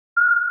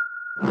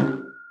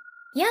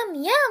Yum,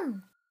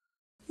 yum!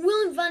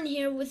 Will and Fun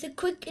here with a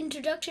quick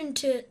introduction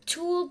to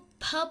Tool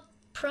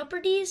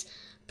Properties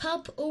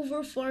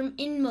Popover Form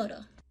in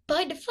MODO.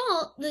 By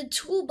default, the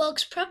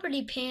Toolbox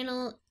property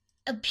panel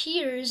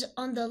appears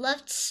on the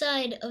left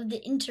side of the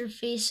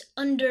interface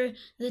under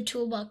the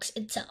toolbox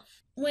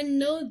itself. When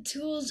no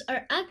tools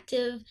are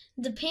active,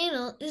 the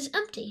panel is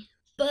empty.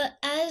 But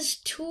as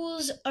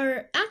tools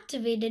are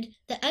activated,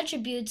 the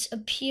attributes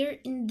appear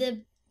in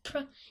the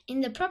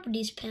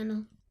Properties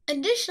panel.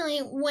 Additionally,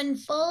 when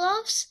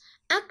fall-offs,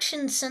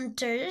 action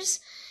centers,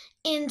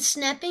 and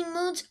snapping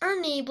modes are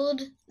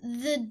enabled,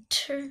 the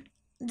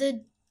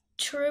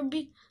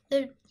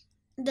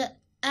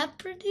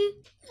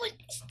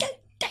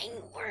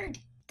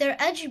Their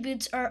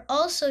attributes are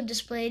also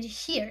displayed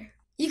here.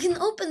 You can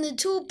open the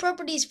Tool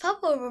Properties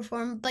Popover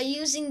Form by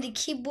using the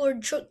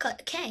keyboard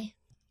shortcut K.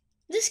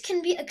 This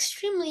can be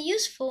extremely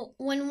useful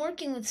when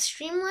working with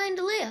streamlined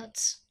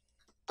layouts.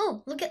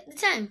 Oh, look at the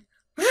time.